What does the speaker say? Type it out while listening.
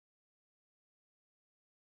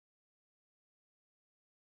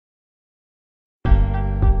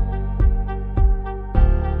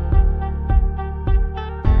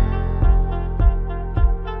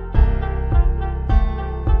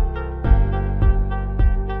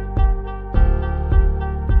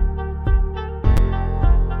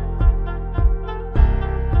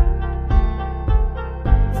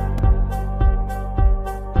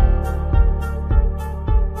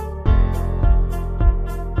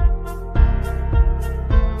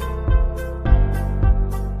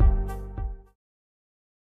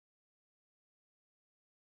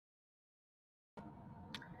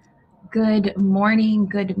Good morning,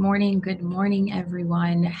 good morning, good morning,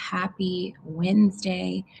 everyone. Happy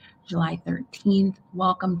Wednesday, July 13th.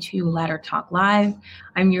 Welcome to Ladder Talk Live.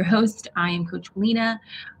 I'm your host. I am Coach Lena.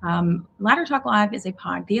 Ladder Talk Live is a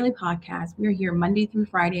daily podcast. We are here Monday through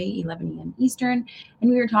Friday, 11 a.m. Eastern, and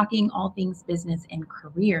we are talking all things business and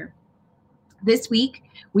career. This week,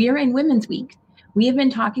 we are in Women's Week. We have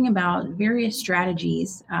been talking about various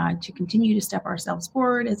strategies to continue to step ourselves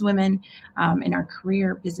forward as women in our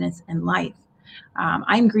career, business, and life.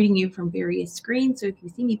 I'm greeting you from various screens, so if you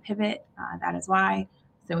see me pivot, that is why.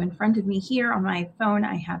 So in front of me here on my phone,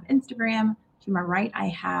 I have Instagram. To my right, I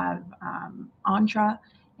have Entra.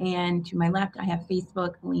 And to my left, I have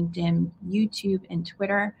Facebook, LinkedIn, YouTube, and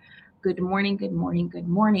Twitter. Good morning, good morning, good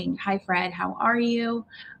morning. Hi, Fred. How are you?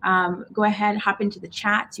 Go ahead, hop into the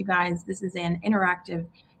chats, you guys. This is an interactive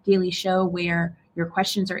daily show where your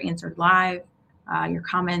questions are answered live, your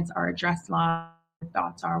comments are addressed live, your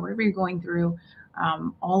thoughts are, whatever you're going through.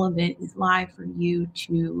 All of it is live for you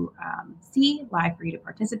to see, live for you to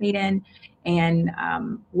participate in, and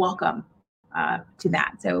welcome to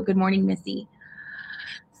that. So, good morning, Missy.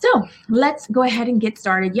 So let's go ahead and get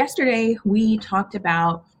started. Yesterday, we talked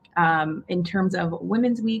about, in terms of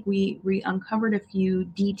Women's Week, we uncovered a few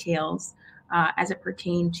details as it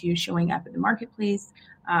pertained to showing up in the marketplace,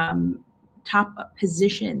 top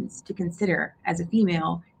positions to consider as a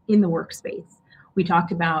female in the workspace. We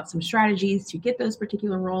talked about some strategies to get those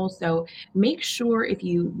particular roles. So make sure if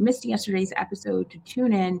you missed yesterday's episode to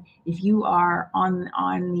tune in if you are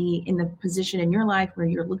in the position in your life where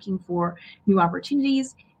you're looking for new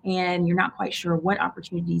opportunities and you're not quite sure what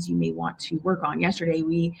opportunities you may want to work on. Yesterday,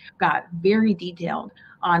 we got very detailed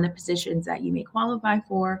on the positions that you may qualify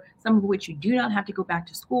for, some of which you do not have to go back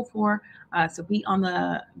to school for. So be on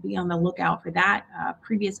the lookout for that.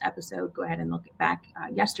 Previous episode, go ahead and look back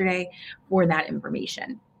yesterday for that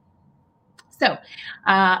information. So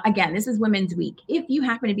again, this is Women's Week. If you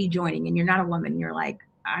happen to be joining and you're not a woman, you're like,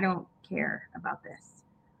 I don't care about this.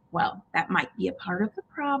 Well, that might be a part of the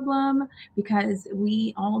problem because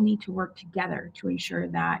we all need to work together to ensure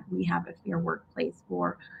that we have a fair workplace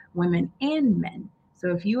for women and men. So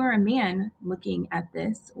if you are a man looking at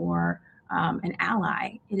this or an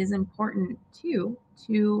ally, it is important too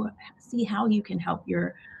to see how you can help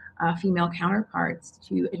your female counterparts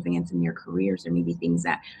to advance in your careers. There may be things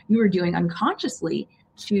that you are doing unconsciously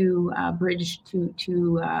to bridge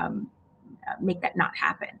to make that not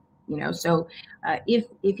happen. So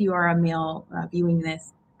if you are a male viewing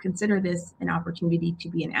this, consider this an opportunity to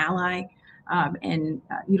be an ally and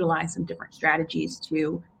utilize some different strategies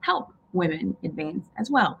to help women advance as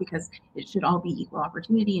well, because it should all be equal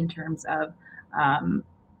opportunity in terms of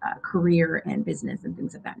career and business and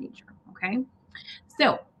things of that nature. Okay.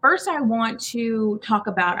 So first, I want to talk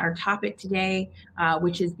about our topic today,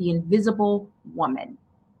 which is the invisible woman.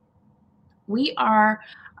 We are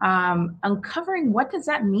uncovering, what does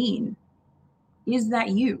that mean? Is that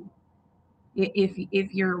you?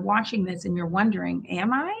 If you're watching this and you're wondering,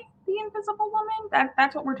 am I the invisible woman?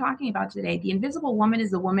 That's what we're talking about today. The invisible woman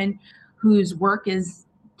is the woman whose work is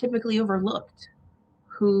typically overlooked,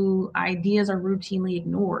 whose ideas are routinely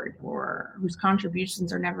ignored, or whose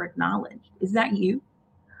contributions are never acknowledged. Is that you?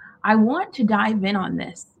 I want to dive in on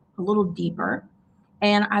this a little deeper,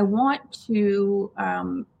 and I want to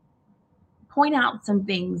point out some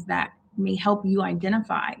things that may help you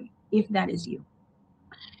identify if that is you.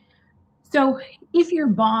 So, if your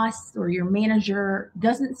boss or your manager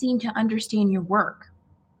doesn't seem to understand your work,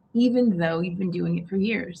 even though you've been doing it for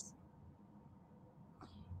years,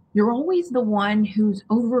 you're always the one who's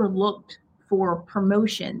overlooked for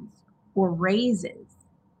promotions or raises,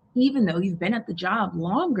 even though you've been at the job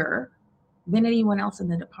longer than anyone else in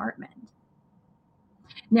the department.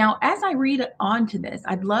 Now, as I read on to this,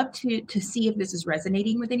 I'd love to see if this is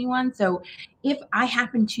resonating with anyone. So if I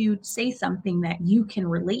happen to say something that you can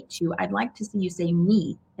relate to, I'd like to see you say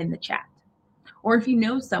me in the chat. Or if you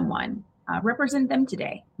know someone, represent them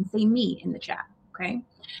today and say me in the chat. Okay.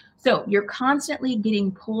 So you're constantly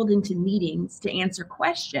getting pulled into meetings to answer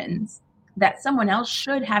questions that someone else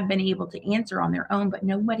should have been able to answer on their own, but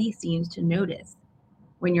nobody seems to notice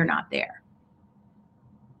when you're not there.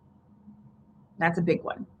 That's a big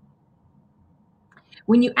one.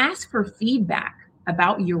 When you ask for feedback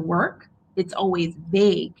about your work, it's always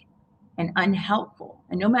vague and unhelpful.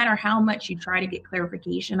 And no matter how much you try to get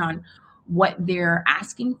clarification on what they're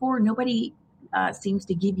asking for, nobody seems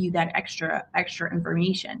to give you that extra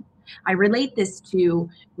information. I relate this to,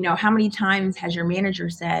 how many times has your manager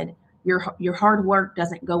said your hard work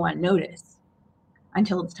doesn't go unnoticed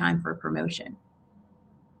until it's time for a promotion,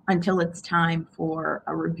 until it's time for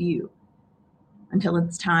a review, until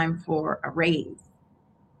it's time for a raise.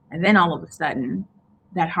 And then all of a sudden,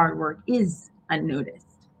 that hard work is unnoticed.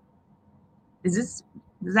 Does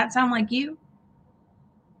that sound like you?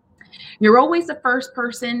 You're always the first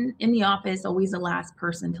person in the office, always the last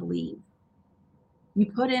person to leave. You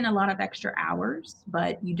put in a lot of extra hours,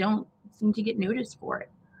 but you don't seem to get noticed for it.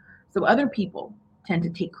 So other people tend to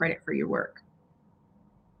take credit for your work.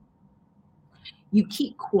 You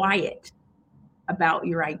keep quiet about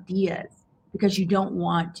your ideas because you don't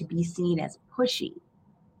want to be seen as pushy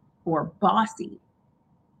or bossy.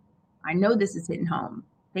 I know this is hitting home.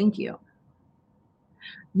 Thank you.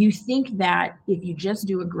 You think that if you just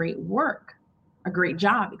do a great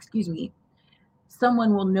job,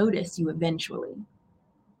 someone will notice you eventually.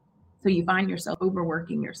 So you find yourself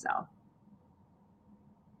overworking yourself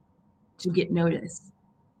to get noticed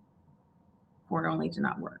for it only to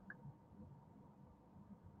not work.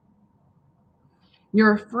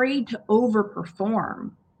 You're afraid to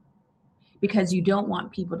overperform because you don't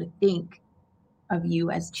want people to think of you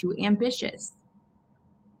as too ambitious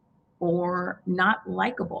or not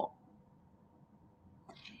likable.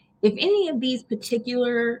 If any of these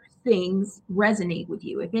particular things resonate with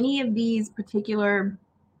you, if any of these particular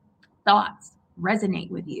thoughts resonate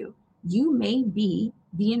with you, you may be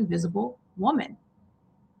the invisible woman.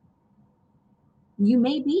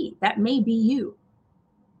 That may be you.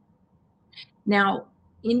 Now,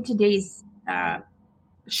 in today's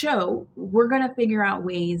show, we're going to figure out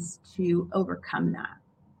ways to overcome that.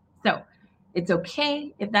 So it's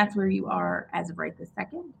okay if that's where you are as of right this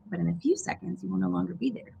second, but in a few seconds, you will no longer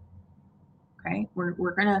be there. Okay. We're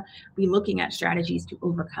going to be looking at strategies to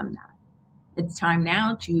overcome that. It's time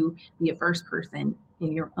now to be a first person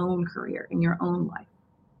in your own career, in your own life.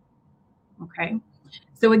 Okay.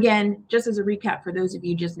 So again, just as a recap for those of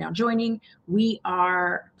you just now joining, we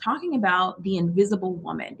are talking about the invisible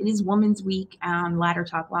woman. It is Women's Week on Ladder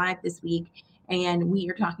Talk Live this week, and we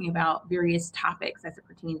are talking about various topics as it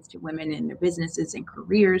pertains to women and their businesses and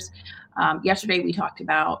careers. Yesterday, we talked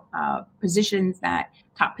about top positions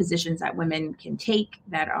that women can take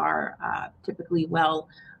that are typically well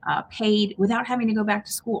paid without having to go back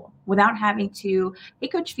to school, without having to, hey,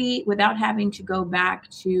 Coach Fee, without having to go back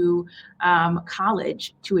to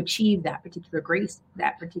college to achieve that particular grace,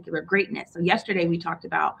 that particular greatness. So yesterday we talked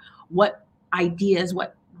about what ideas,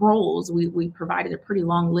 what roles, we provided a pretty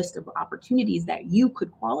long list of opportunities that you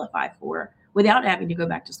could qualify for without having to go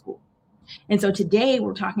back to school. And so today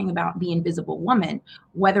we're talking about the invisible woman,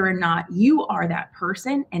 whether or not you are that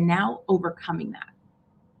person and now overcoming that.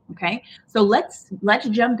 Okay, so let's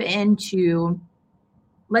jump into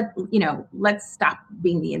let's stop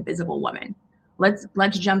being the invisible woman.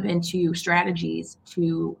 Let's jump into strategies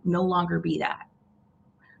to no longer be that.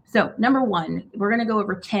 So number one, we're going to go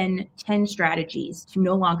over 10 strategies to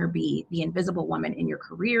no longer be the invisible woman in your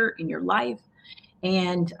career, in your life,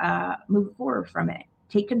 and move forward from it.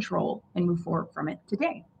 Take control and move forward from it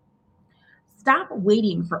today. Stop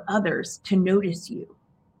waiting for others to notice you.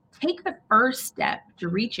 Take the first step to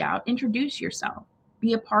reach out, introduce yourself,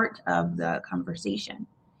 be a part of the conversation.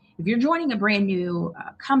 If you're joining a brand new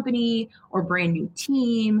company or brand new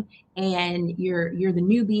team and you're the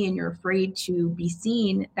newbie and you're afraid to be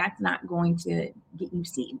seen, that's not going to get you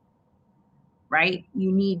seen, right?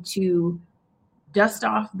 You need to dust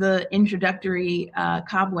off the introductory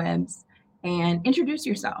cobwebs and introduce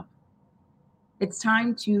yourself. It's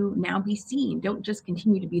time to now be seen. Don't just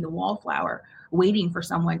continue to be the wallflower waiting for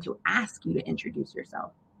someone to ask you to introduce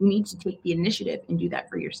yourself. You need to take the initiative and do that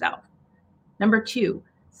for yourself. Number two,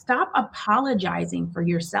 stop apologizing for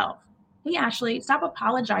yourself. Hey, Ashley, stop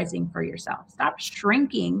apologizing for yourself. Stop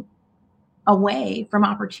shrinking away from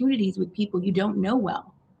opportunities with people you don't know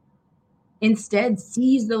well. Instead,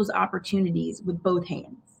 seize those opportunities with both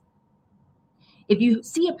hands. If you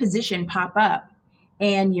see a position pop up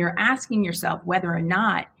and you're asking yourself whether or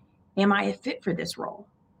not, am I a fit for this role?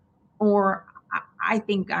 Or I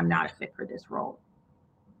think I'm not a fit for this role.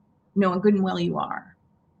 Knowing good and well you are.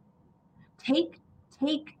 Take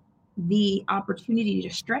the opportunity to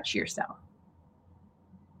stretch yourself.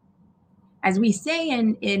 As we say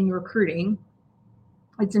in recruiting,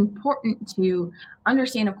 it's important to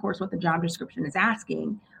understand, of course, what the job description is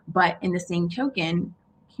asking, but in the same token,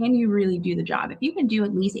 can you really do the job? If you can do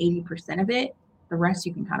at least 80% of it, the rest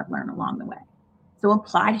you can kind of learn along the way. So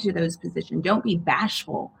apply to those positions. Don't be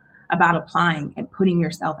bashful about applying and putting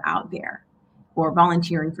yourself out there or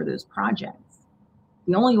volunteering for those projects.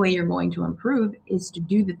 The only way you're going to improve is to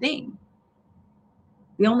do the thing.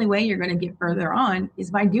 The only way you're going to get further on is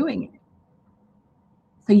by doing it.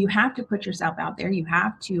 So you have to put yourself out there. You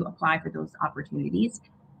have to apply for those opportunities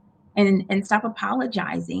and stop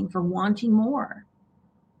apologizing for wanting more.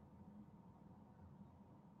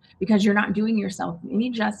 because you're not doing yourself any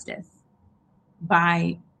justice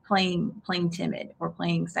by playing timid or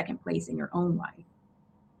playing second place in your own life.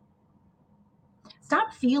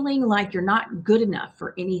 Stop feeling like you're not good enough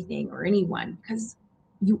for anything or anyone, because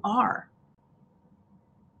you are.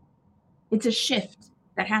 It's a shift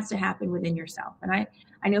that has to happen within yourself. And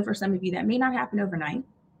I know for some of you that may not happen overnight,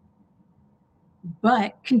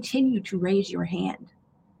 but continue to raise your hand.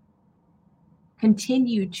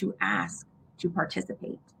 Continue to ask to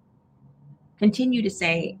participate. Continue to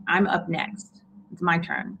say, I'm up next. It's my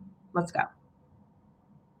turn. Let's go.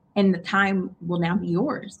 And the time will now be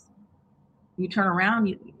yours. You turn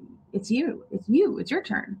around, it's you. It's you. It's your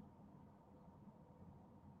turn.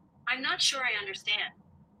 I'm not sure I understand.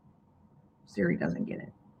 Siri doesn't get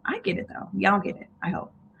it. I get it though. Y'all get it, I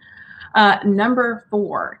hope. Number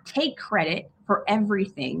 4, take credit for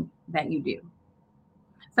everything that you do.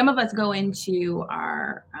 Some of us go into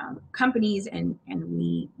our companies and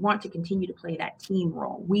we want to continue to play that team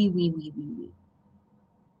role. We.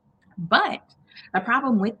 But the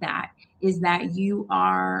problem with that is that you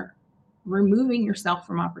are removing yourself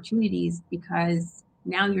from opportunities because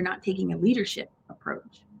now you're not taking a leadership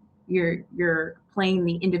approach. You're playing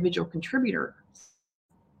the individual contributor.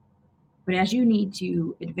 But as you need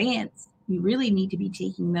to advance, you really need to be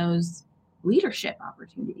taking those leadership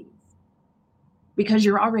opportunities because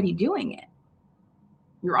you're already doing it.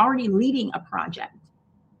 You're already leading a project.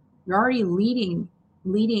 You're already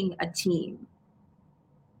leading a team.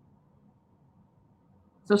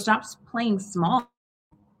 So stop playing small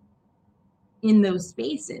in those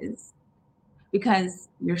spaces because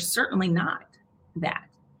you're certainly not that.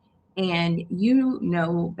 And you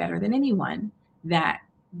know better than anyone that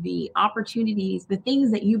the opportunities, the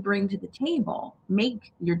things that you bring to the table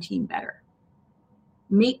make your team better,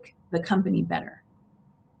 make the company better.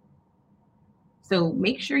 So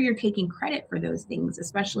make sure you're taking credit for those things,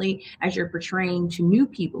 especially as you're portraying to new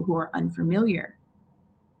people who are unfamiliar.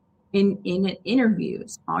 In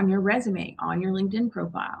interviews, on your resume, on your LinkedIn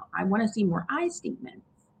profile, I want to see more I statements.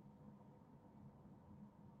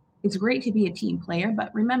 It's great to be a team player,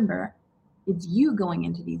 but remember, it's you going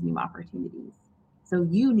into these new opportunities. So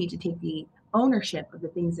you need to take the ownership of the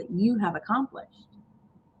things that you have accomplished.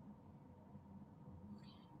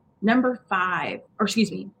 Number 5,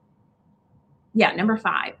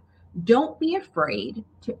 don't be afraid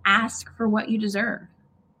to ask for what you deserve.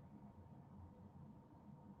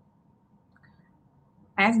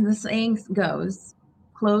 As the saying goes,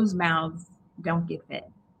 closed mouths don't get fed.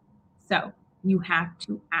 So you have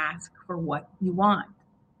to ask for what you want.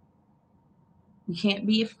 You can't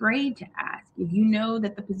be afraid to ask. If you know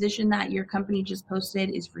that the position that your company just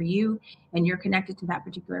posted is for you and you're connected to that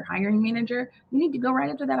particular hiring manager, you need to go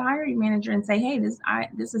right up to that hiring manager and say, hey,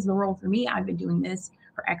 this is the role for me. I've been doing this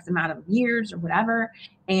for X amount of years or whatever,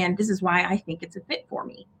 and this is why I think it's a fit for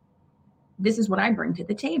me. This is what I bring to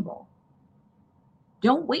the table.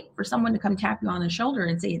 Don't wait for someone to come tap you on the shoulder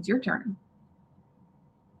and say it's your turn.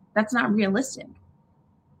 That's not realistic.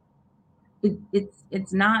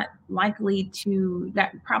 It's not likely to,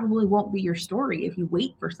 that probably won't be your story if you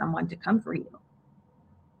wait for someone to come for you.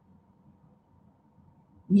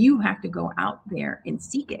 You have to go out there and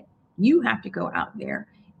seek it. You have to go out there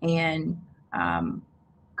and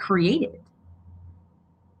create it.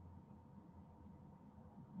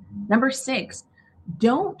 Number 6,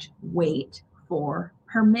 don't wait for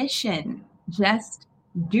permission. Just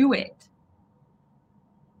do it.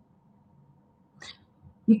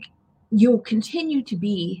 You'll continue to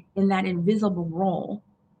be in that invisible role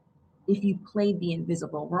if you play the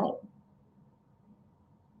invisible role.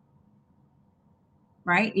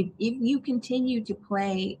 Right? If you continue to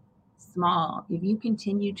play small, if you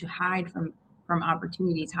continue to hide from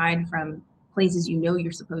opportunities, hide from places you know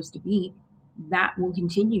you're supposed to be, that will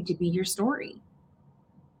continue to be your story.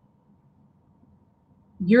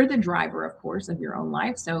 You're the driver, of course, of your own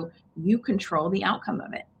life, so you control the outcome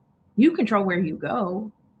of it. You control where you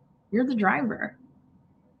go. You're the driver.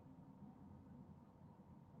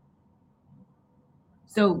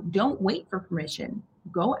 So don't wait for permission.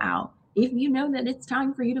 Go out. If you know that it's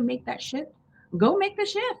time for you to make that shift, go make the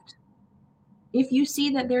shift. If you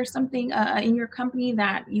see that there's something in your company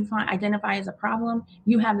that you identify as a problem,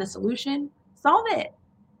 you have the solution, solve it.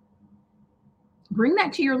 Bring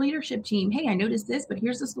that to your leadership team. Hey, I noticed this, but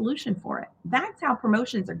here's the solution for it. That's how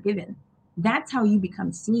promotions are given. That's how you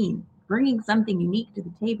become seen, bringing something unique to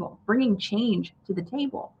the table, bringing change to the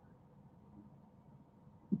table.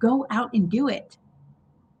 Go out and do it.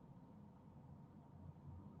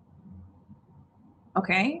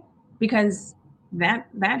 Okay? Because that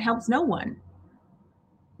helps no one.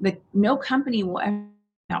 No company will ever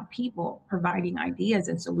people providing ideas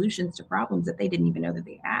and solutions to problems that they didn't even know that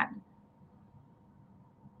they had.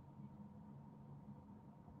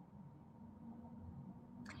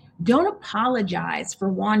 Don't apologize for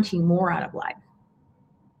wanting more out of life.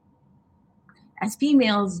 As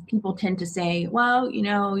females, people tend to say, well,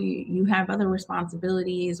 you have other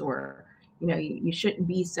responsibilities, or, you shouldn't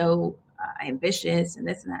be so ambitious and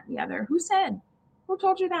this and that and the other. Who said? Who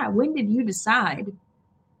told you that? When did you decide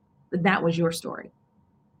that that was your story?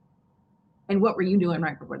 And what were you doing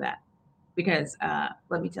right before that? Because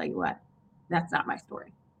let me tell you what, that's not my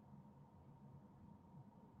story.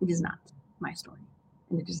 It is not my story.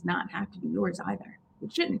 And it does not have to be yours either.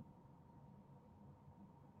 It shouldn't.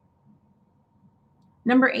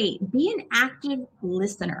 Number 8, be an active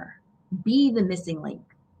listener. Be the missing link.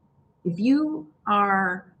 If you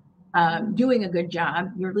are doing a good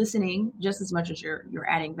job, you're listening just as much as you're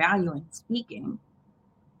adding value and speaking.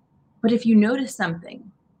 But if you notice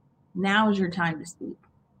something, now is your time to speak.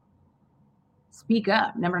 Speak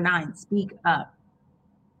up. Number 9, speak up.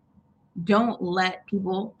 Don't let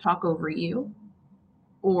people talk over you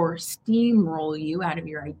or steamroll you out of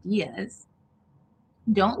your ideas.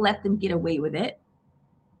 Don't let them get away with it,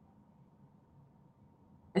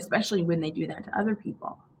 especially when they do that to other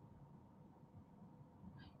people.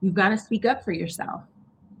 You've got to speak up for yourself.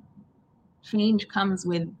 Change comes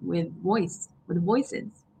with voices,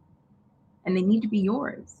 and they need to be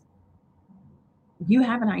yours. If you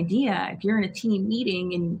have an idea, if you're in a team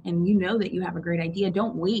meeting and you know that you have a great idea,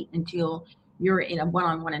 don't wait until you're in a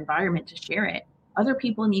one-on-one environment to share it. Other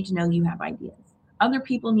people need to know you have ideas. Other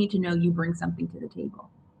people need to know you bring something to the table.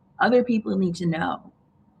 Other people need to know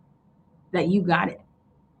that you got it.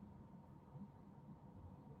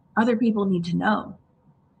 Other people need to know.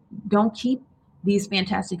 Don't keep these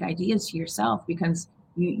fantastic ideas to yourself because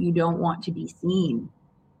you don't want to be seen.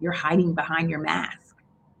 You're hiding behind your mask.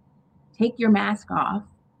 Take your mask off.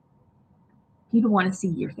 People want to see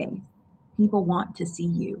your face. People want to see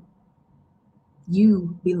you.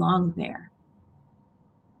 You belong there.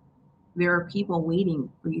 There are people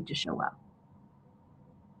waiting for you to show up.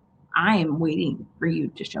 I am waiting for you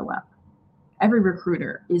to show up. Every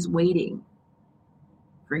recruiter is waiting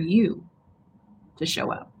for you to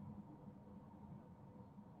show up.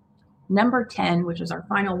 Number 10, which is our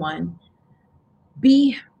final one,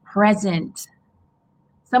 be present.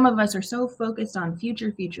 Some of us are so focused on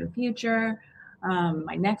future,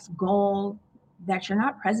 my next goal, that you're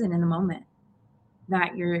not present in the moment,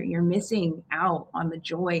 that you're missing out on the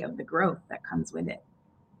joy of the growth that comes with it.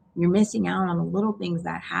 You're missing out on the little things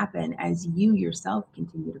that happen as you yourself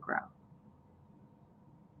continue to grow.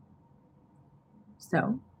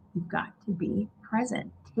 So you've got to be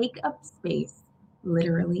present. Take up space,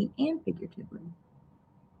 literally and figuratively.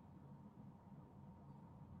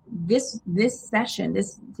 This session,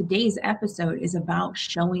 today's episode is about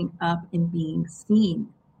showing up and being seen.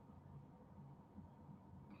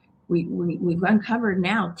 We've uncovered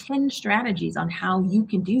now 10 strategies on how you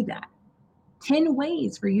can do that. 10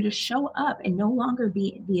 ways for you to show up and no longer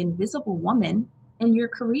be the invisible woman in your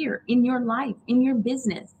career, in your life, in your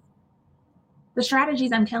business. The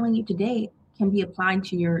strategies I'm telling you today can be applied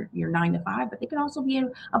to your 9 to 5, but they can also be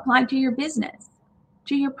applied to your business,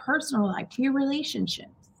 to your personal life, to your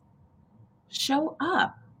relationships. Show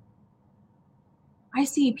up. I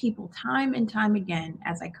see people time and time again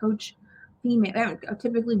as I coach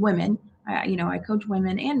typically women. I coach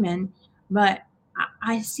women and men, but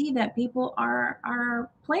I see that people are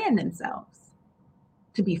playing themselves.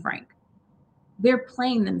 To be frank, they're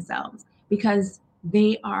playing themselves because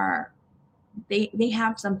they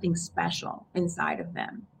have something special inside of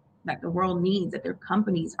them that the world needs, that their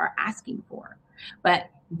companies are asking for, but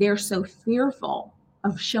they're so fearful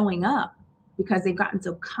of showing up because they've gotten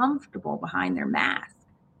so comfortable behind their mask.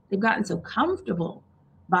 They've gotten so comfortable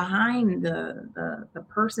behind the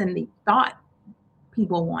person they thought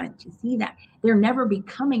people wanted to see, that they're never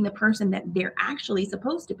becoming the person that they're actually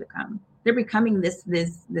supposed to become. They're becoming this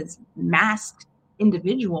masked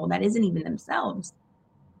individual that isn't even themselves.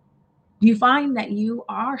 Do you find that you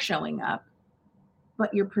are showing up,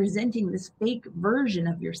 but you're presenting this fake version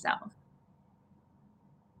of yourself?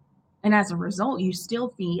 And as a result, you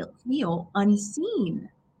still feel unseen.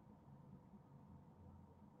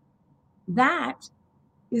 That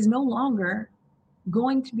is no longer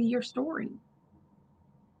going to be your story.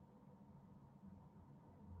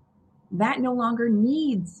 That no longer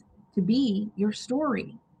needs to be your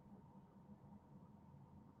story.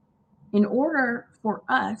 In order for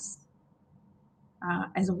us,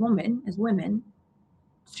 as women,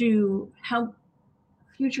 to help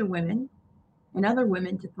future women and other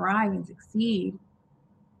women to thrive and succeed,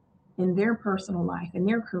 in their personal life, in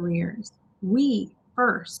their careers, we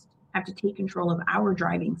first have to take control of our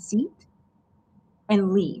driving seat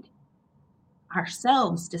and lead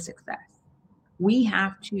ourselves to success. We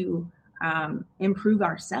have to improve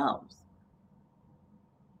ourselves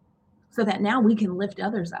so that now we can lift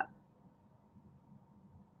others up,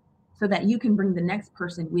 so that you can bring the next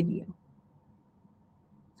person with you,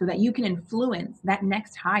 so that you can influence that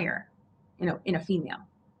next hire in a female.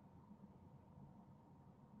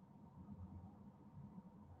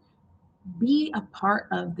 Be a part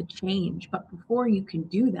of the change, but before you can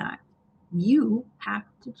do that, you have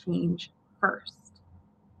to change first.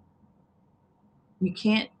 You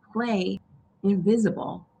can't play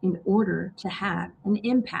invisible in order to have an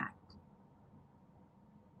impact.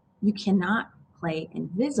 You cannot play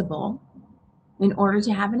invisible in order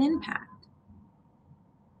to have an impact.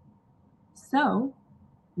 So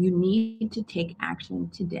you need to take action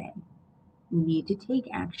today. You need to take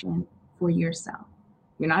action for yourself.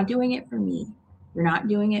 You're not doing it for me. You're not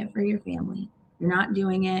doing it for your family. You're not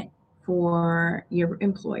doing it for your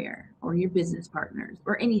employer or your business partners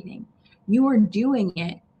or anything. You are doing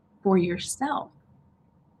it for yourself.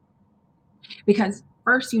 Because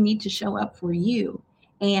first you need to show up for you,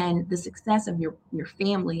 and the success of your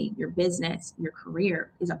family, your business, your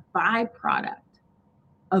career is a byproduct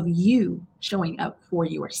of you showing up for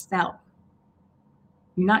yourself.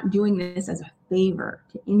 You're not doing this as a favor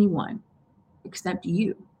to anyone except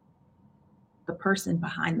you, the person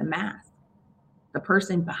behind the mask, the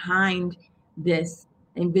person behind this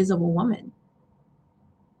invisible woman.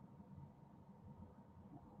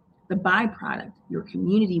 The byproduct, your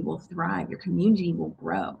community will thrive, your community will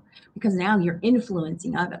grow, because now you're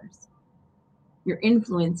influencing others. You're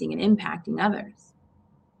influencing and impacting others.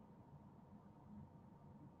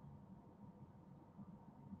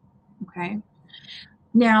 Okay.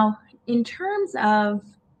 Now, in terms of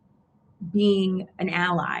being an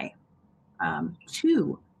ally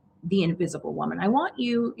to the invisible woman, I want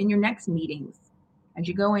you in your next meetings, as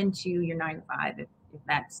you go into your 9 to 5, if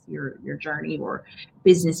that's your journey or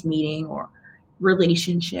business meeting or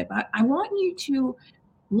relationship, I want you to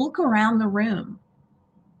look around the room.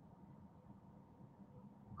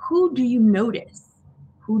 Who do you notice?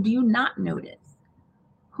 Who do you not notice?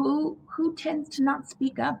 Who tends to not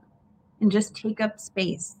speak up and just take up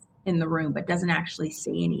space in the room but doesn't actually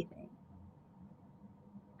say anything?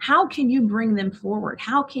 How can you bring them forward?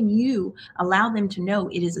 How can you allow them to know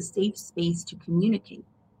it is a safe space to communicate?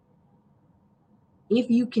 If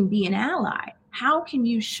you can be an ally, how can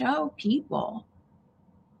you show people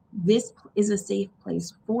this is a safe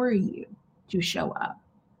place for you to show up?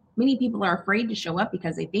 Many people are afraid to show up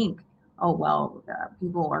because they think, oh, well,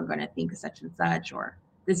 people are going to think such and such, or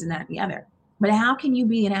this and that and the other. But how can you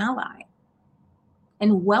be an ally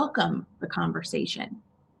and welcome the conversation?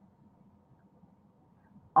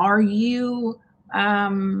 Are you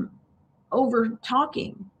over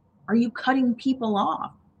talking? Are you cutting people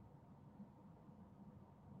off?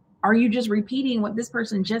 Are you just repeating what this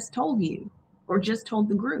person just told you or just told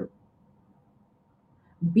the group?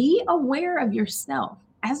 Be aware of yourself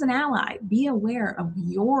as an ally. Be aware of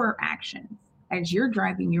your actions as you're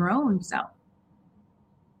driving your own self.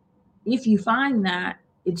 If you find that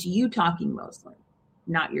it's you talking mostly,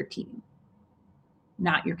 not your team,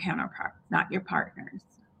 not your counterparts, not your partners,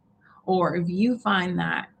 or if you find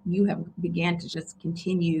that you have began to just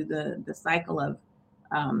continue the cycle of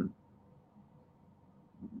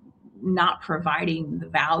not providing the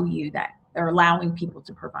value that, or allowing people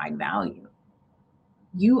to provide value,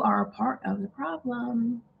 you are a part of the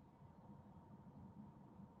problem.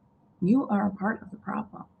 You are a part of the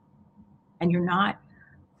problem. And you're not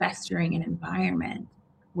festering an environment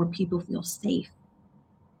where people feel safe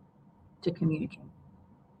to communicate.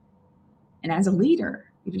 And as a leader,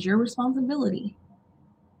 it is your responsibility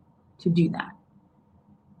to do that.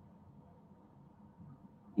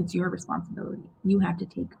 It's your responsibility. You have to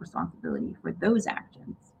take responsibility for those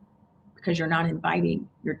actions because you're not inviting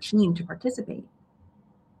your team to participate.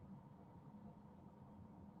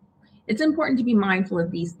 It's important to be mindful of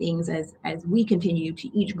these things as we continue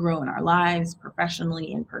to each grow in our lives,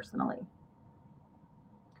 professionally and personally.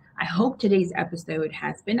 I hope today's episode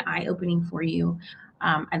has been eye-opening for you.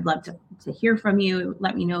 I'd love to hear from you.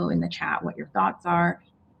 Let me know in the chat what your thoughts are.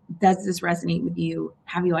 Does this resonate with you?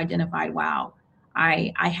 Have you identified, wow,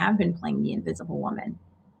 I have been playing the invisible woman,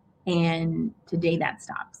 and today that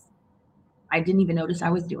stops. I didn't even notice I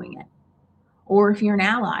was doing it. Or if you're an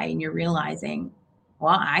ally and you're realizing,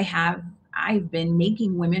 well, I've been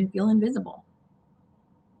making women feel invisible.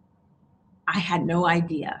 I had no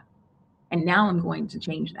idea. And now I'm going to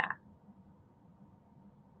change that.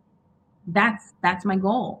 That's my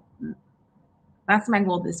goal. That's my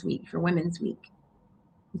goal this week for Women's Week,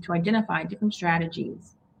 is to identify different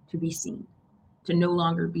strategies to be seen, to no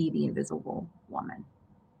longer be the invisible woman.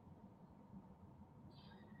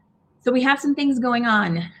 So we have some things going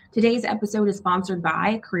on. Today's episode is sponsored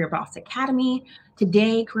by Career Boss Academy.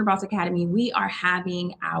 Today, Career Boss Academy, we are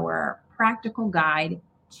having our practical guide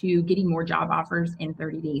to getting more job offers in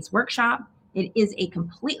 30 days workshop. It is a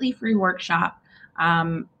completely free workshop.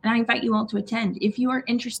 And I invite you all to attend. If you are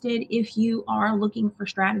interested, if you are looking for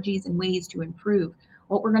strategies and ways to improve,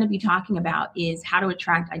 what we're going to be talking about is how to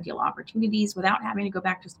attract ideal opportunities without having to go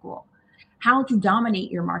back to school, how to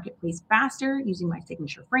dominate your marketplace faster using my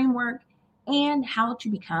signature framework, and how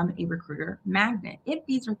to become a recruiter magnet. If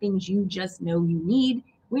these are things you just know you need,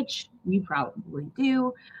 which you probably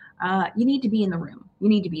do, you need to be in the room. You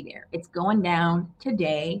need to be there. It's going down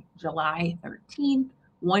today, July 13th,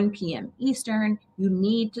 1 p.m. Eastern. You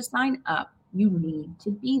need to sign up. You need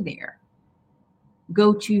to be there.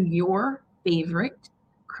 Go to your favorite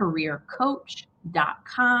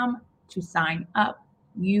careercoach.com to sign up.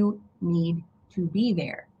 You need to be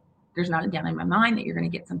there. There's not a doubt in my mind that you're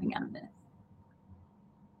going to get something out of this.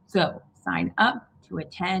 So sign up to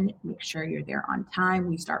attend. Make sure you're there on time.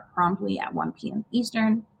 We start promptly at 1 p.m.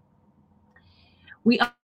 Eastern. We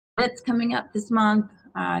have events coming up this month.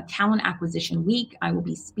 Talent Acquisition Week. I will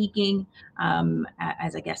be speaking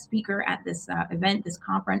as a guest speaker at this event, this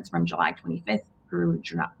conference from July 25th through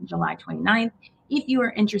July 29th. If you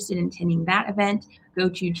are interested in attending that event, go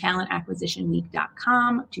to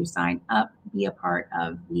talentacquisitionweek.com to sign up, be a part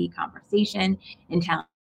of the conversation in talent.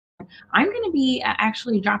 I'm going to be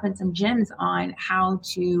actually dropping some gems on how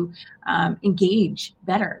to engage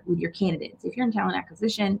better with your candidates. If you're in talent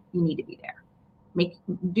acquisition, you need to be there.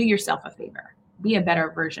 Do yourself a favor. Be a better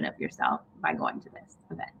version of yourself by going to this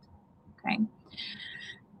event. Okay.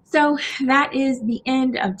 So that is the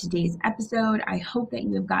end of today's episode. I hope that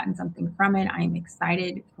you have gotten something from it. I am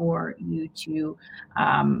excited for you to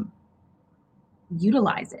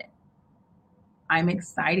utilize it. I'm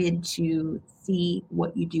excited to see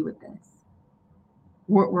what you do with this.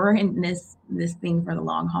 We're in this thing for the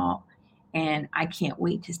long haul, and I can't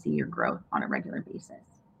wait to see your growth on a regular basis.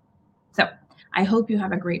 So I hope you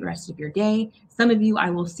have a great rest of your day. Some of you I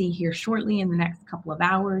will see here shortly in the next couple of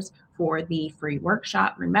hours for the free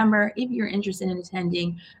workshop. Remember, if you're interested in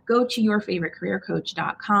attending, go to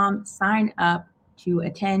yourfavoritecareercoach.com, sign up to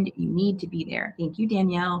attend. You need to be there. Thank you,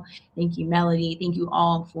 Danielle. Thank you, Melody. Thank you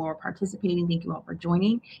all for participating. Thank you all for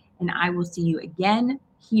joining. And I will see you again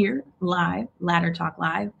here live, Ladder Talk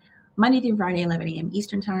Live, Monday through Friday, 11 a.m.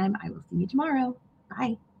 Eastern Time. I will see you tomorrow.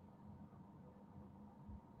 Bye.